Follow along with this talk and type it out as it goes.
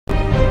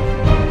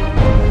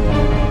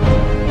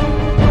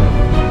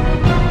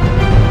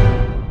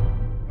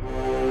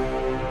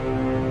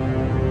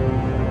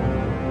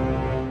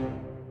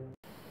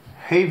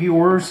Hey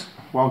viewers,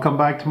 welcome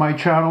back to my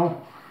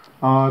channel.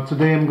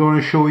 Today I'm going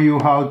to show you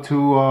how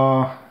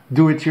to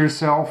do it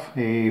yourself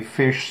a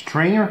fish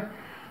stringer.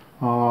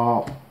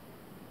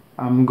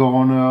 I'm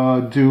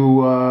gonna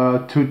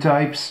do two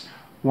types,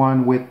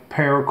 one with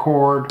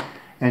paracord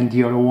and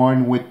the other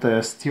one with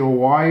the steel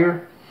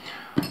wire.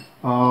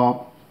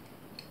 I'm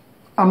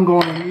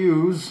going to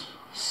use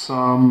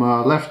some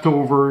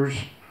leftovers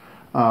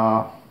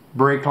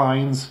brake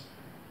lines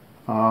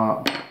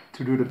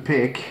to do the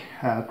pick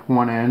at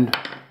one end.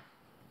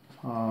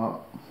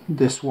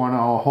 This one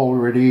I'll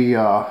already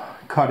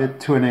cut it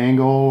to an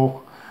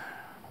angle.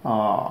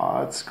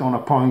 It's gonna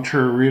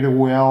puncture really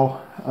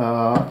well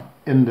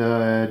in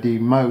the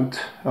mouth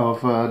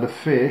of the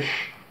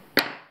fish.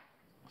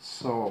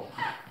 So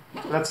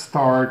let's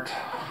start.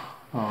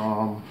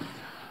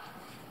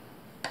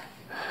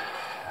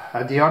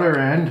 At the other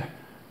end,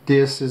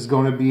 this is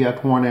going to be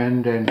at one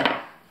end, and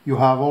you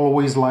have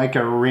always like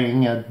a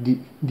ring at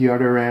the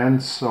other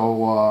end,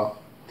 so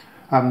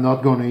I'm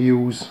not going to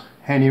use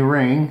any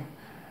ring.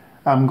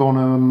 I'm going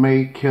to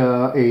make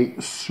a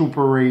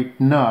Super 8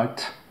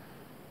 nut,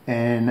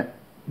 and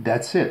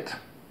that's it.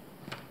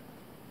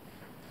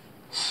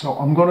 So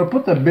I'm going to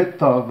put a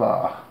bit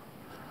of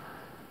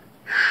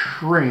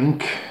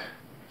shrink.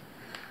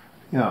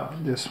 Yeah,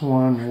 this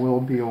one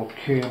will be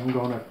okay. I'm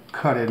going to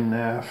cut it in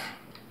half.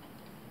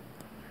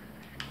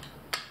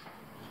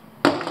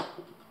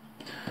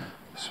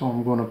 So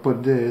I'm going to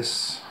put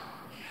this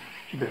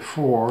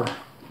before.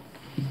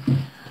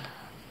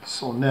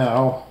 So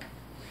now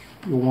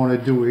you want to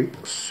do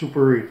a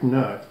Super 8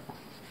 nut.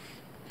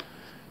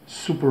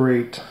 Super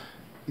 8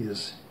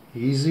 is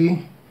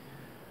easy.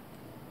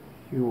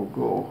 You will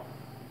go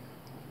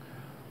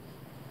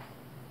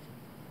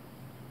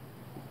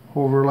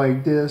over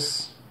like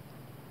this.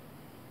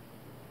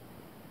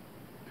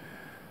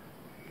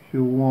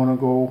 You want to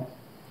go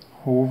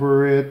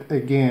over it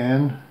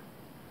again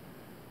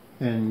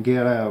and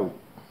get out,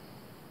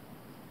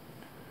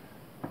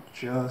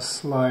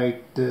 just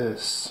like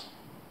this.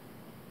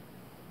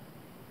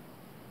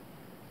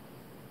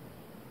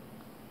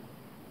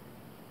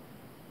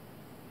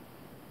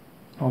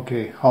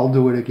 Okay, I'll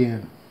do it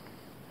again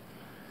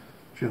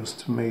just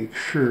to make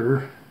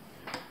sure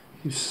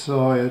you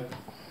saw it.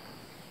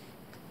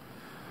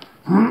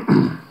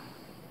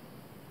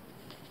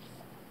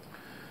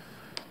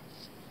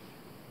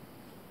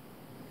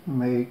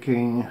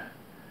 Making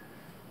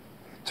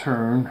a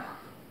turn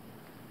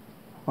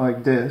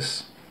like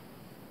this.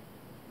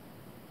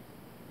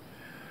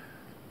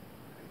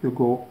 You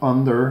go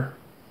under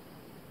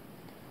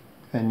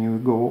and you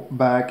go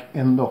back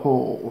in the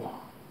hole,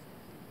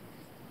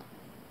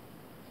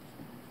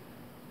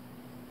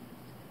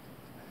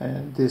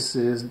 and this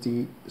is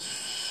the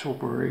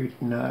Super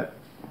 8 nut.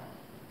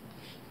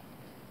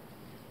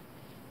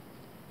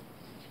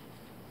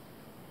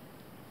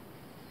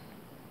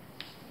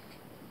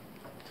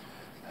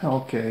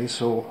 Okay,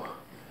 so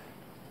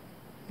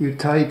you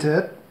tighten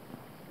it.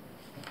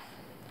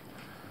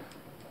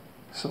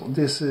 So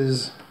this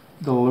is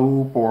the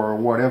loop or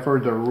whatever,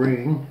 the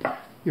ring.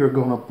 You're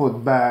gonna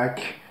put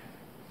back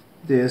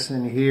this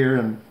in here,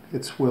 and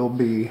it will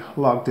be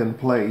locked in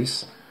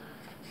place,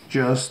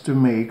 just to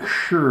make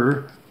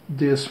sure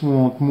this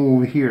won't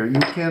move here.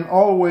 You can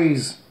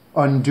always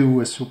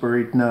undo a Super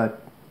 8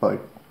 nut, but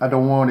I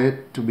don't want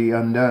it to be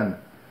undone.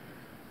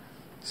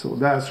 So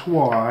that's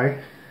why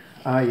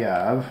I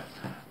have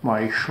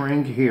my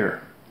shrink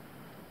here.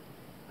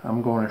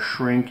 I'm going to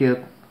shrink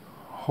it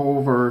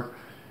over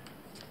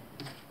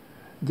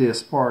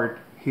this part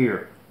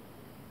here.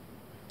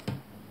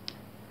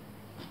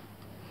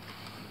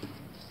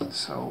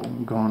 So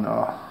I'm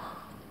gonna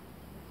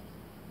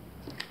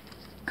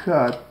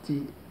cut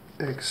the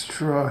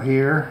extra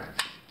here.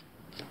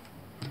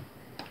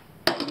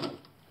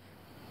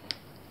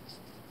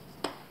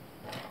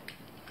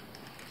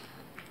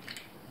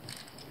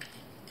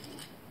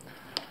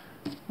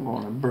 I'm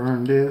going to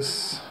burn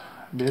this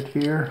a bit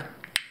here.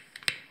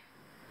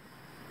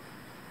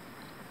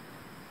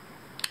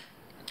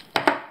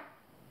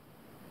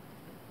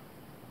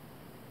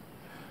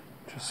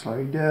 Just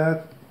like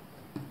that.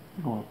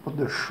 I'm going to put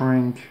the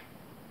shrink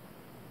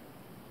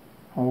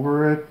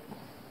over it.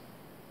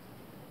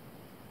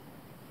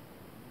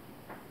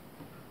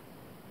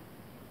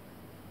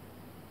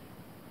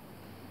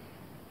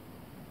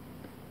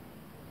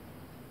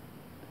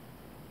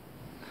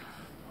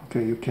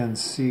 Okay, you can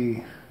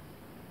see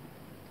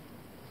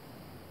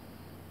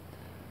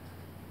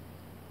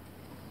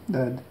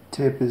that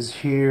tip is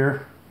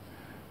here.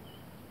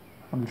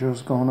 I'm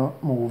just gonna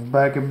move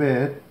back a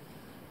bit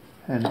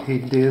and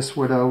hit this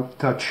without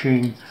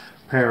touching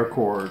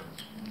paracord.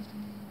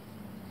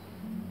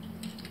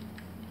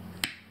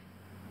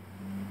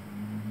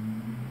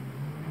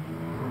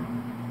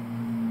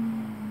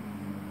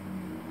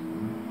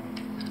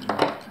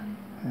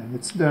 And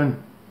it's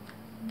done.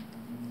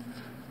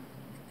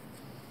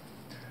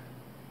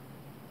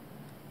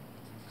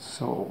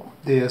 So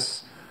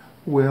this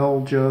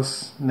will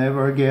just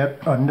never get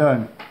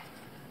undone.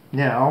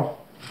 Now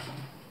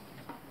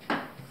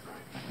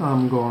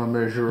I'm going to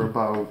measure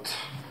about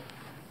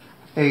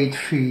 8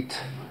 feet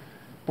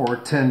or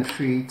 10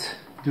 feet,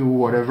 do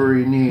whatever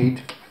you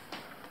need.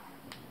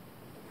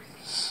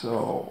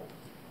 So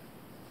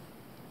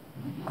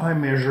I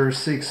measure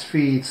 6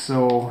 feet,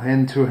 so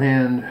end to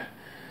end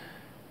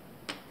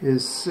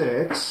is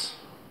 6.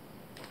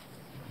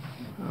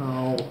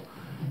 I'll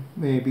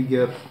maybe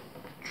get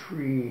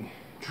three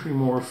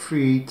more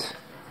feet.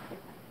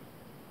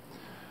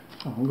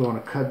 I'm going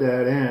to cut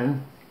that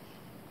in.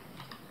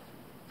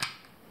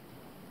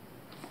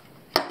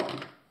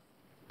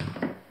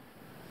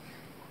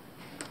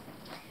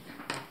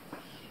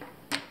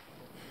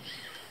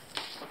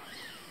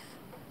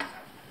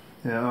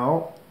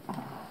 Now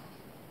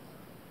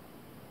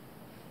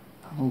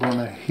I'm going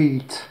to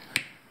heat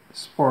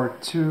this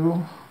part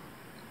too.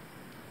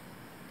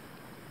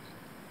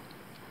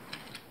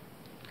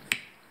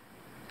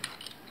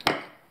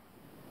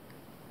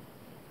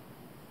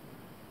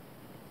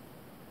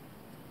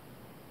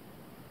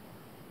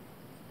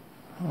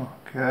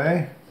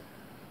 Okay,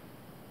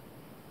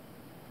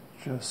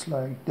 just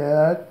like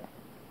that.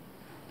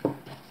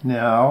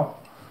 Now,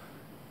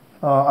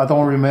 I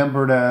don't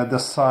remember the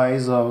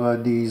size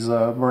of these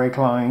brake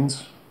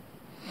lines,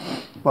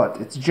 but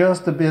it's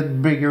just a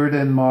bit bigger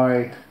than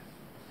my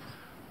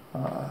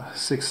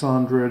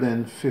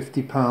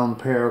 650-pound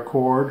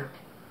paracord,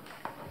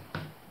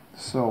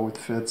 so it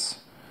fits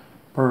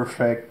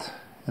perfect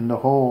in the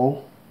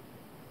hole.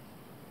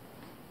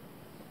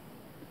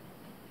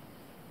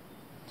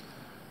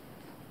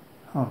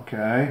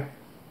 Okay.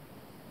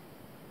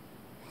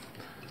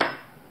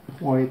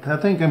 Wait, I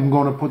think I'm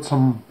going to put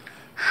some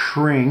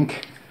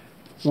shrink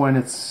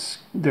when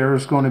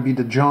there's going to be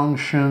the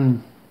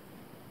junction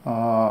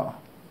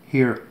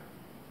here,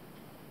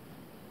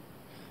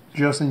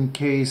 just in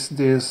case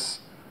this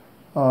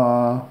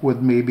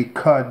would maybe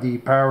cut the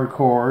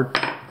paracord,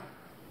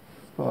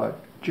 but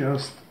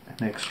just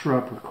an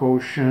extra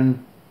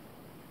precaution.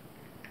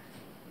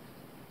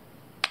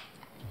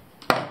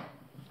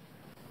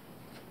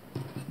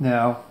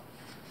 Now,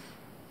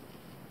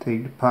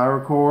 take the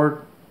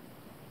paracord,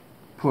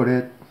 put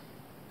it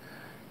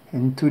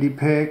into the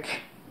pick,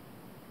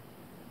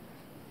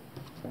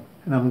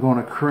 and I'm going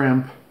to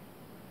crimp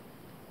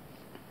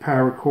the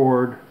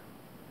paracord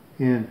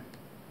in.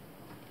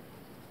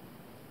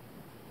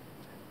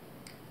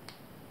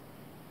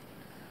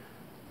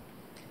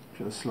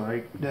 Just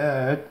like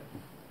that.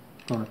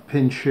 I'm going to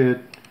pinch it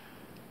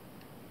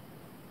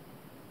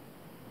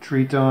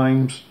 3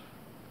 times.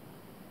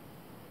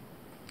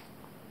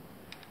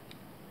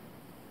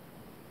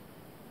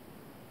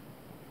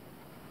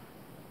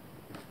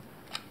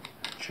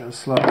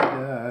 Just like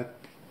that,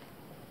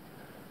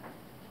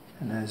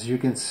 and as you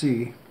can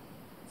see,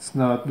 it's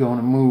not going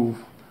to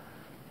move,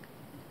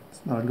 it's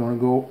not going to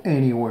go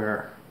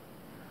anywhere.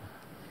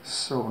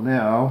 So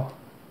now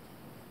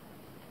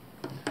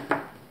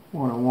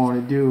what I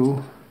want to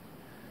do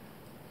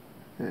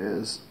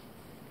is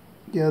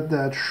get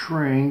that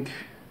shrink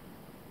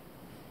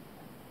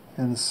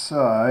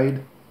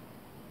inside.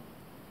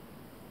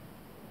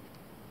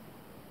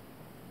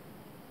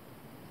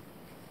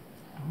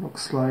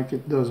 Looks like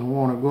it doesn't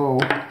want to go.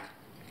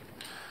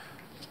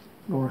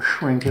 Or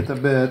shrink it a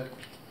bit.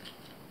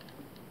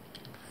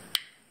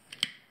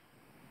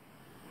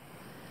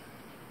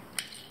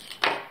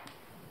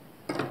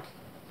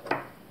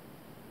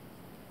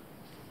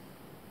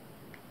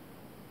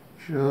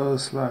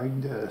 Just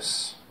like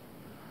this.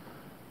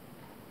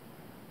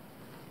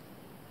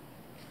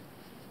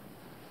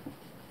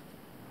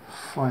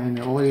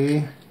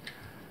 Finally,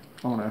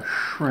 I'm gonna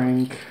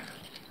shrink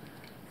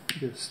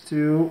this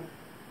too.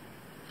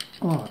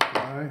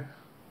 Okay,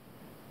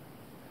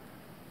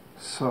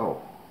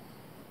 so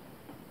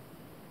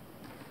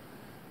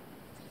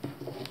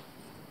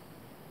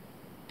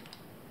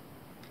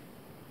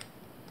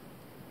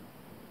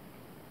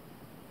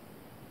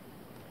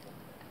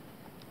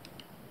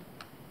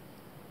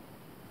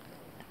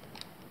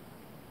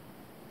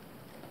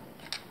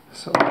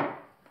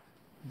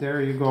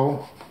there you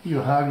go. You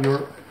have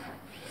your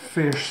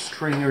fish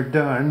stringer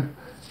done.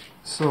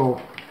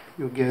 So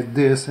you get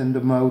this in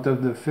the mouth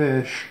of the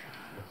fish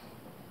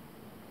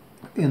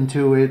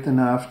into it, and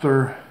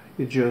after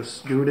you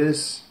just do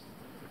this,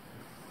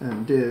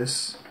 and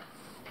this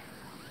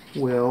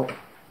will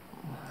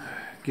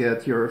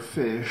get your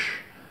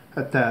fish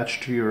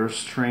attached to your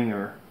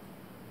stringer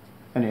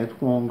and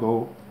it won't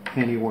go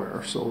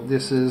anywhere. So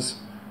this is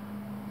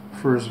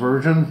first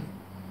version.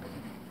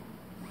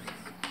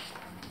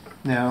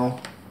 Now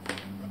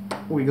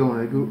we're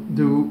going to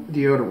do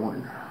the other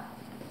one.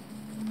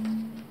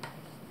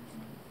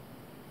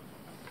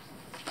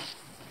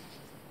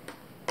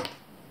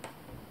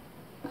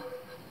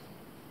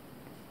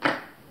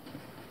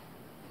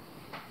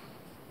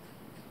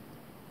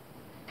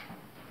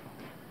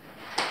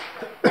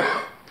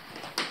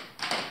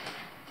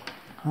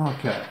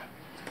 Okay,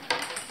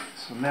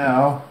 so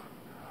now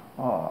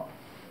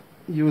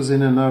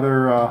using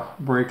another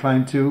brake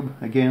line tube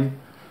again.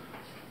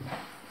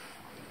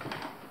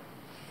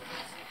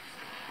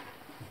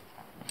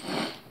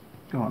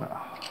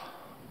 Gonna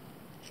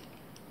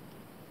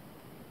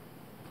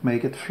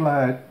make it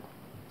flat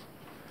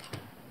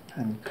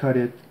and cut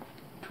it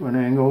to an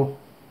angle.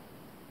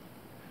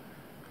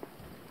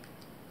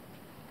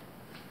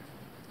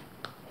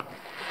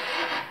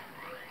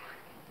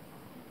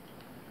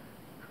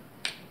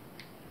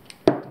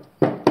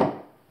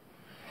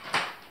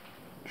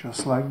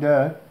 Just like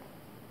that.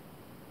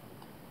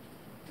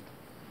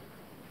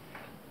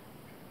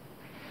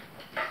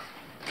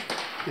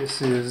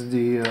 This is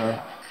the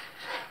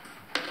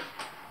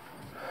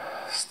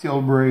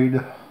steel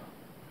braid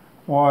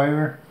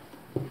wire.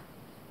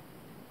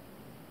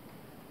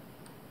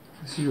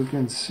 As you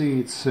can see,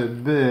 it's a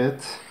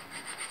bit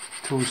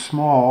too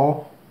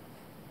small,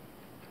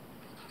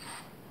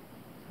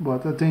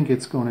 but I think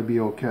it's going to be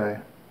okay.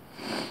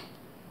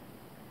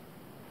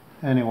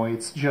 Anyway,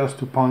 it's just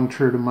to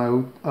puncture the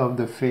mouth of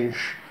the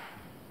fish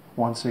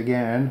once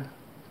again.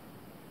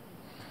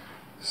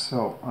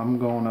 So I'm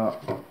gonna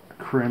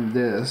crimp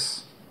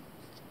this.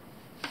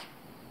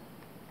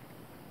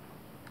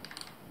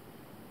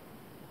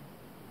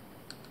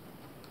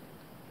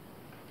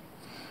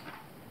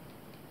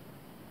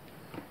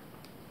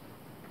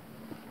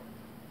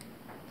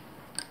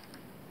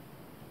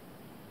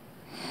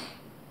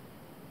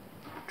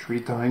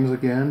 Three times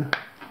again.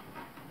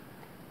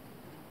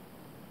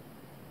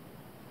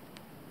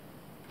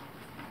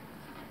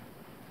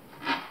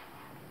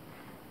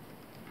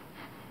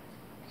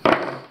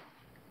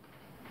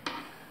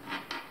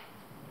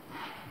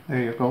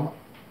 There you go.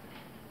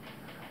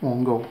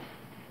 Won't go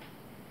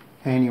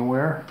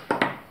anywhere.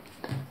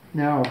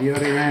 Now the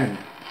other end.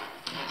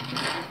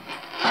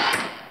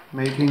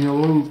 Making a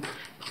loop.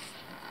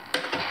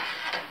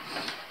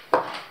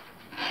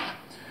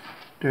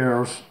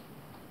 There's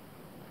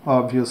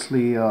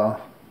obviously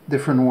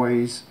different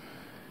ways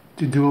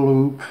to do a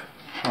loop.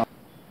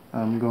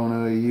 I'm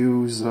gonna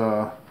use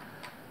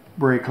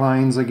brake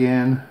lines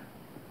again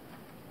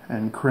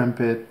and crimp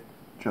it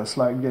just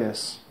like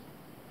this.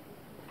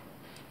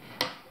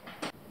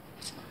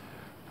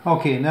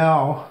 Okay,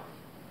 now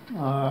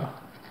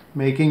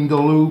making the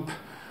loop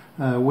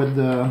with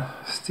the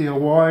steel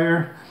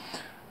wire.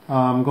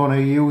 I'm gonna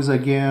use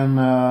again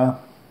a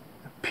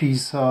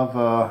piece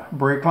of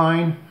brake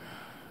line.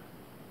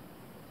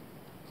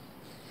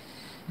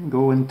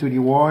 Go into the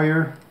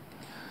wire.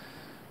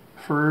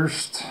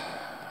 First,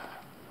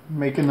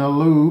 making a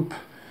loop,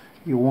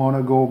 you want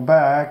to go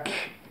back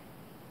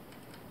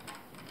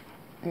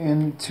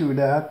into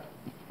that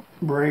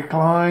brake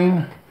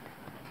line,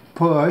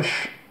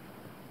 push,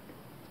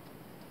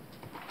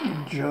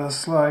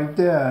 just like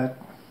that.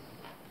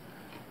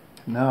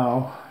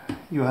 Now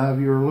you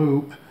have your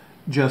loop,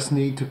 just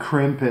need to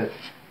crimp it.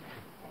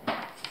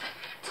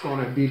 It's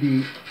going to be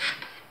the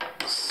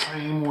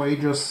same way,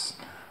 just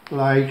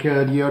like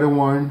the other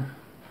one,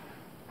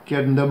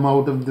 getting them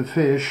out of the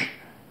fish,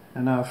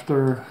 and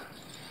after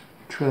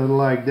thread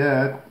like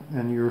that,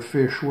 and your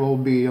fish will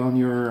be on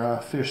your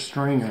fish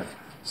stringer.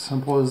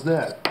 Simple as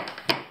that.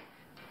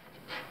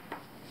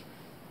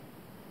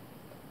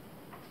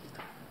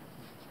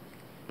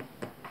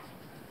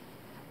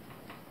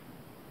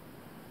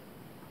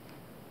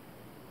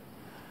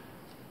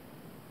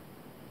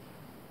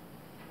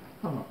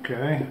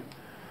 Okay,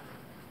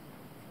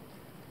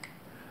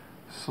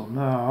 so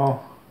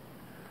now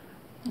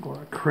I'm going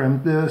to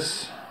crimp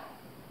this.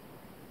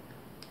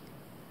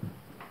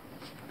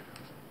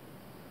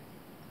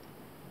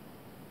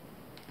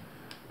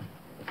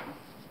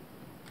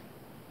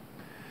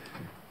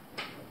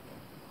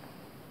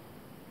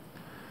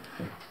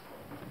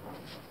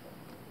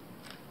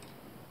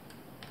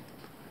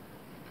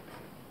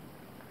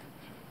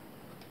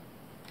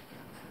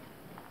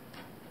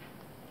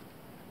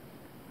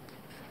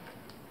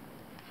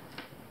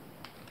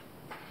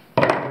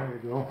 There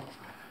you go.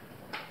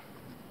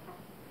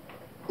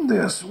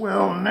 This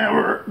will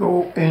never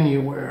go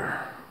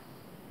anywhere.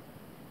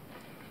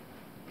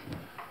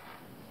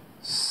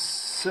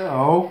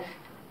 So,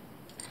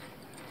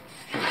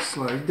 just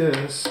like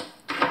this,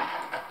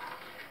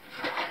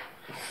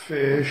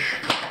 fish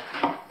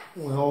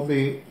will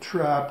be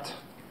trapped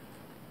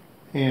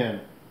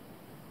in,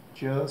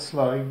 just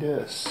like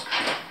this.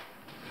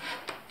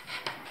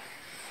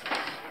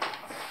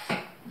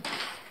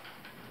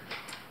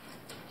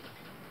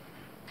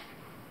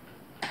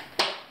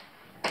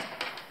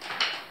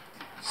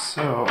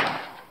 So,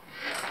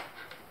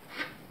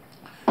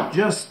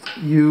 just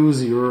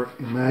use your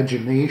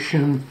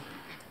imagination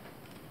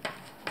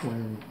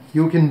when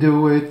you can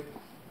do it.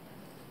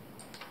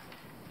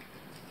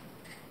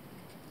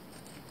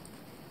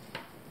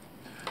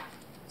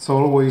 It's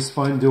always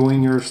fun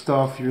doing your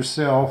stuff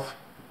yourself.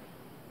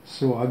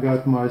 So I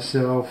got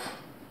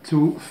myself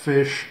 2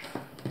 fish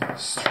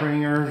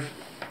stringers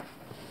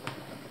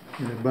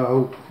in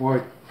about,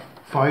 what,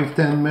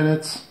 5-10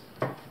 minutes.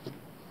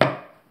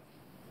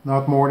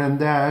 Not more than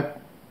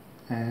that,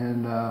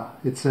 and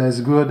it's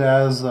as good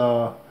as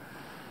a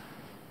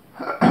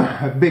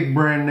big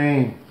brand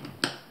name.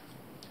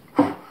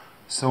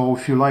 So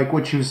if you like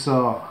what you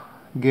saw,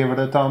 give it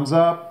a thumbs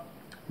up,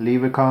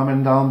 leave a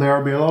comment down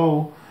there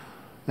below,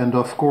 and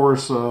of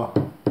course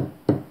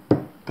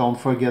Don't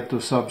forget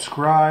to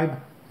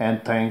subscribe,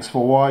 and thanks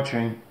for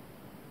watching.